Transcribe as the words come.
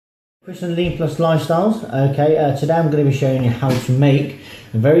And Lean Plus Lifestyles. Okay, today I'm going to be showing you how to make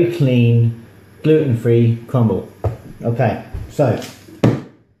a very clean, gluten-free crumble. Okay, so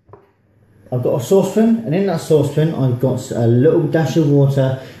I've got a saucepan, and in that saucepan I've got a little dash of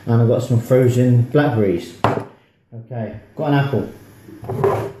water, and I've got some frozen blackberries. Okay, got an apple.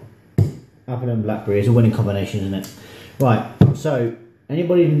 Apple and blackberry is a winning combination, isn't it? Right, so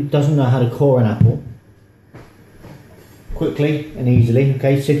anybody who doesn't know how to core an apple quickly and easily,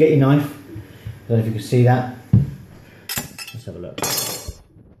 okay, so get your knife. I don't know if you can see that. Let's have a look.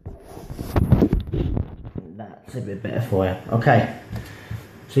 That's a bit better for you. Okay,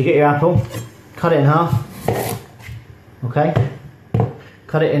 so you get your apple, cut it in half, okay,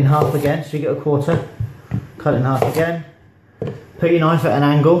 cut it in half again, so you get a quarter, cut it in half again, put your knife at an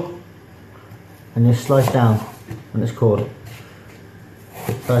angle and just slice down when it's cored.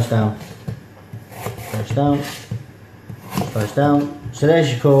 Slice down, slice down, slice down. So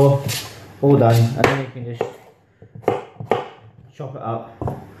there's your core, all done, and then you can just chop it up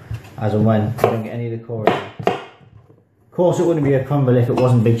as and when. You don't get any of the core in there. Of course it wouldn't be a crumble if it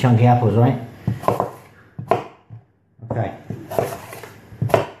wasn't big chunky apples, right? Okay.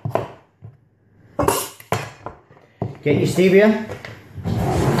 Get your stevia.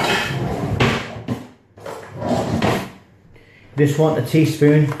 Just want a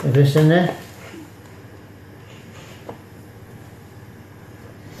teaspoon of this in there.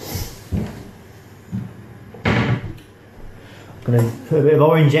 I'm going to put a bit of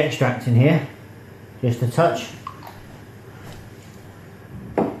orange extract in here, just a touch.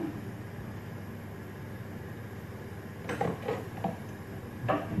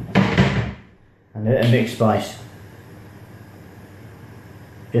 And a mixed spice.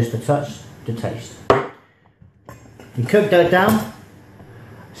 Just a touch to taste. You cook that down,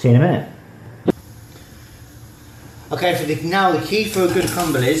 see you in a minute. Okay, so now the key for a good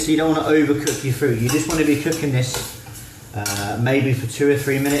crumble is you don't want to overcook your fruit. You just want to be cooking this maybe for 2 or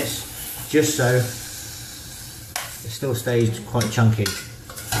 3 minutes, just so it still stays quite chunky.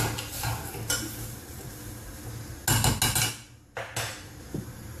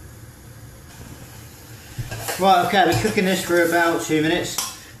 Right, okay, we're cooking this for about 2 minutes,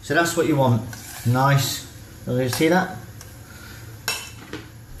 so that's what you want. Nice. You see that?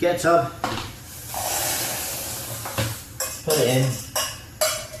 Get a tub, put it in,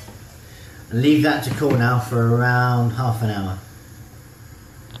 and leave that to cool now for around half an hour.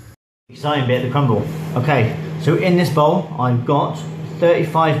 Exciting bit, the crumble. Okay, so in this bowl I've got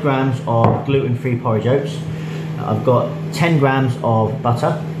 35 grams of gluten-free porridge oats. I've got 10 grams of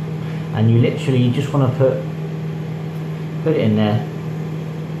butter, and you literally just want to put it in there.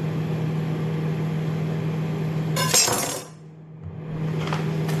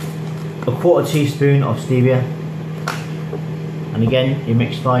 A quarter teaspoon of stevia, and again your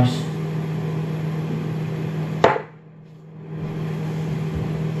mixed spice.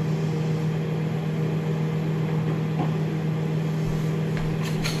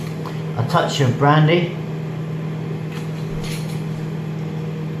 A touch of brandy,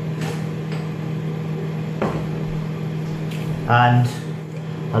 and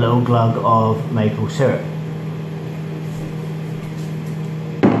a little glug of maple syrup.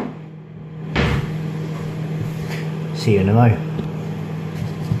 See you in a mo.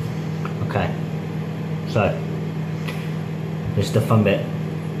 Okay, so this is the fun bit.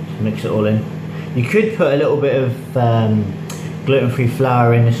 Mix it all in. You could put a little bit of gluten-free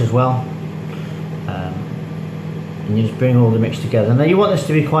flour in this as well, and you just bring all the mix together. Now you want this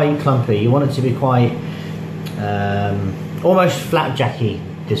to be quite clumpy. You want it to be quite almost flapjacky.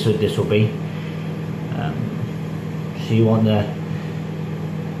 This will be. So you want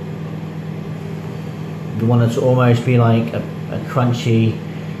it to almost be like a crunchy,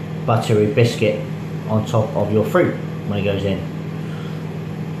 buttery biscuit on top of your fruit when it goes in.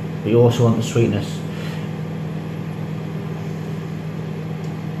 But you also want the sweetness.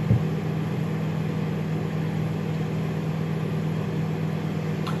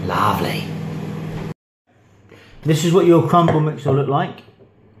 Lovely. This is what your crumble mix will look like.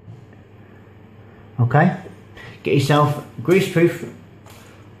 Okay, get yourself greaseproof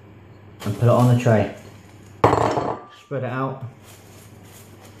and put it on the tray. Spread it out,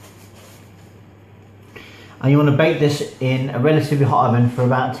 and you want to bake this in a relatively hot oven for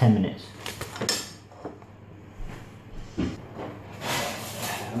about 10 minutes.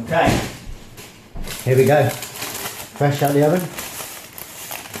 Okay, here we go, fresh out the oven.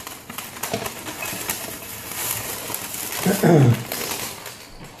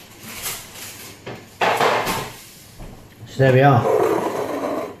 So there we are.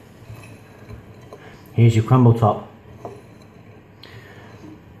 Here's your crumble top.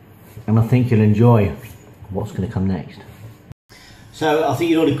 and I think you'll enjoy what's going to come next. So I think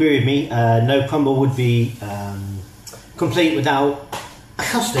you'll all agree with me, no crumble would be complete without a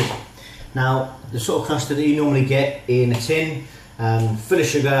custard. Now, the sort of custard that you normally get in a tin, full of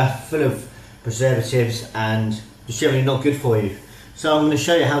sugar, full of preservatives, and just generally not good for you. So I'm going to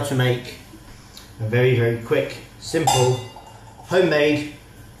show you how to make a very, very quick, simple, homemade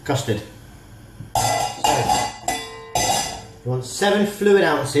custard. So, you want 7 fluid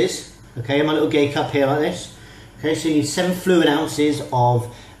ounces, okay, my little gay cup here like this. Okay, so you need 7 fluid ounces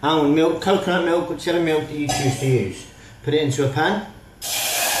of almond milk, coconut milk, whichever milk that you choose to use. Put it into a pan.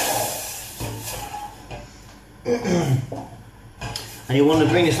 And you want to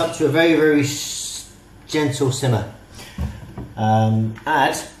bring this up to a very, very gentle simmer.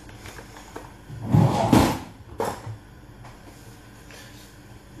 Add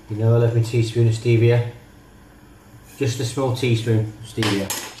a lovely teaspoon of stevia, just a small teaspoon of stevia.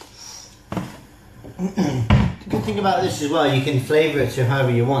 The good thing about this as well, you can flavour it to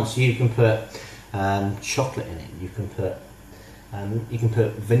however you want. So you can put chocolate in it. You can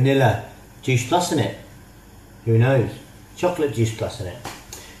put vanilla juice plus in it. Who knows? Chocolate juice plus in it.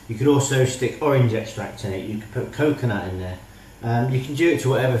 You could also stick orange extract in it. You could put coconut in there. You can do it to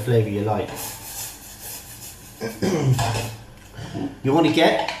whatever flavour you like. You want to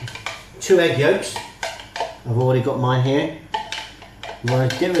get 2 egg yolks. I've already got mine here. You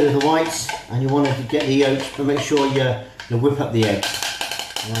want to get rid of the whites, and you want to get the yolks, but make sure you whip up the egg.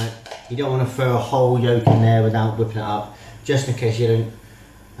 Right? You don't want to throw a whole yolk in there without whipping it up, just in case you don't.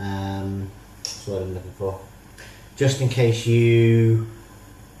 That's what I'm looking for. Just in case you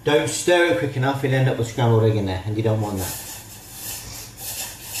don't stir it quick enough, you'll end up with scrambled egg in there, and you don't want that.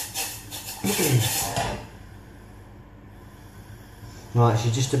 Right,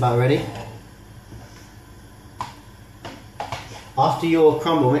 she's just about ready. After your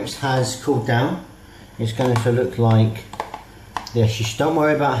crumble mix has cooled down, it's going to look like this. Just don't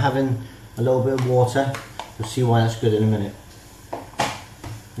worry about having a little bit of water. You'll see why that's good in a minute.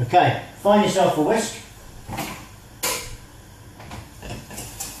 Okay, find yourself a whisk.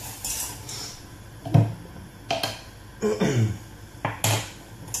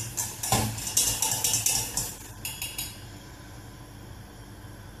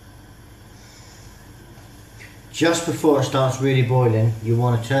 Just before it starts really boiling, you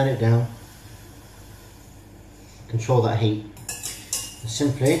want to turn it down, control that heat, and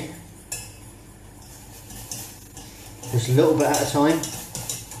simply, just a little bit at a time,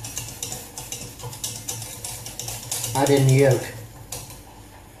 add in the yolk.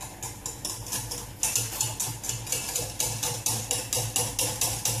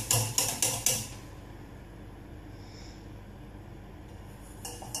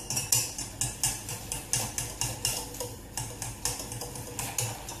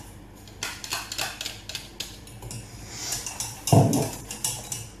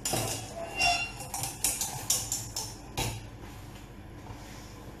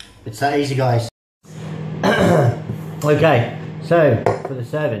 It's that easy, guys. Okay, so for the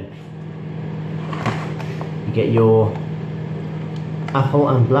serving, you get your apple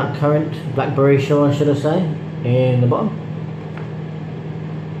and blackberry shell, should I say, in the bottom.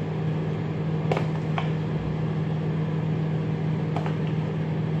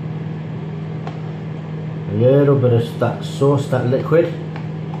 A little bit of that sauce, that liquid.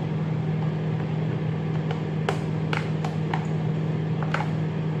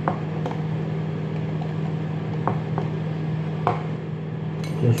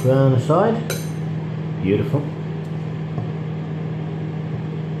 Just round the side. Beautiful.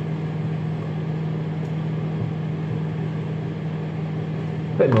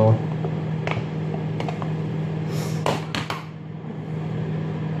 Bit more.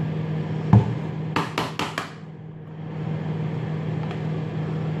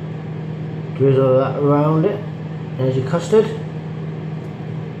 Drizzle that around it. There's your custard.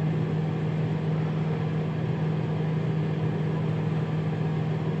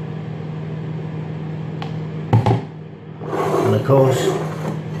 And of course,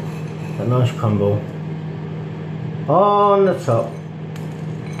 that nice crumble on the top.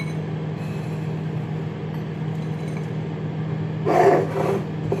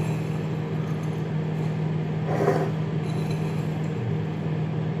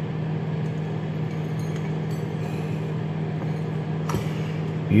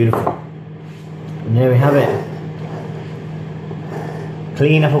 Beautiful. And there we have it.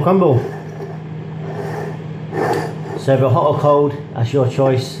 Clean apple crumble. Serve it hot or cold, that's your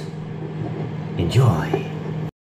choice. Enjoy.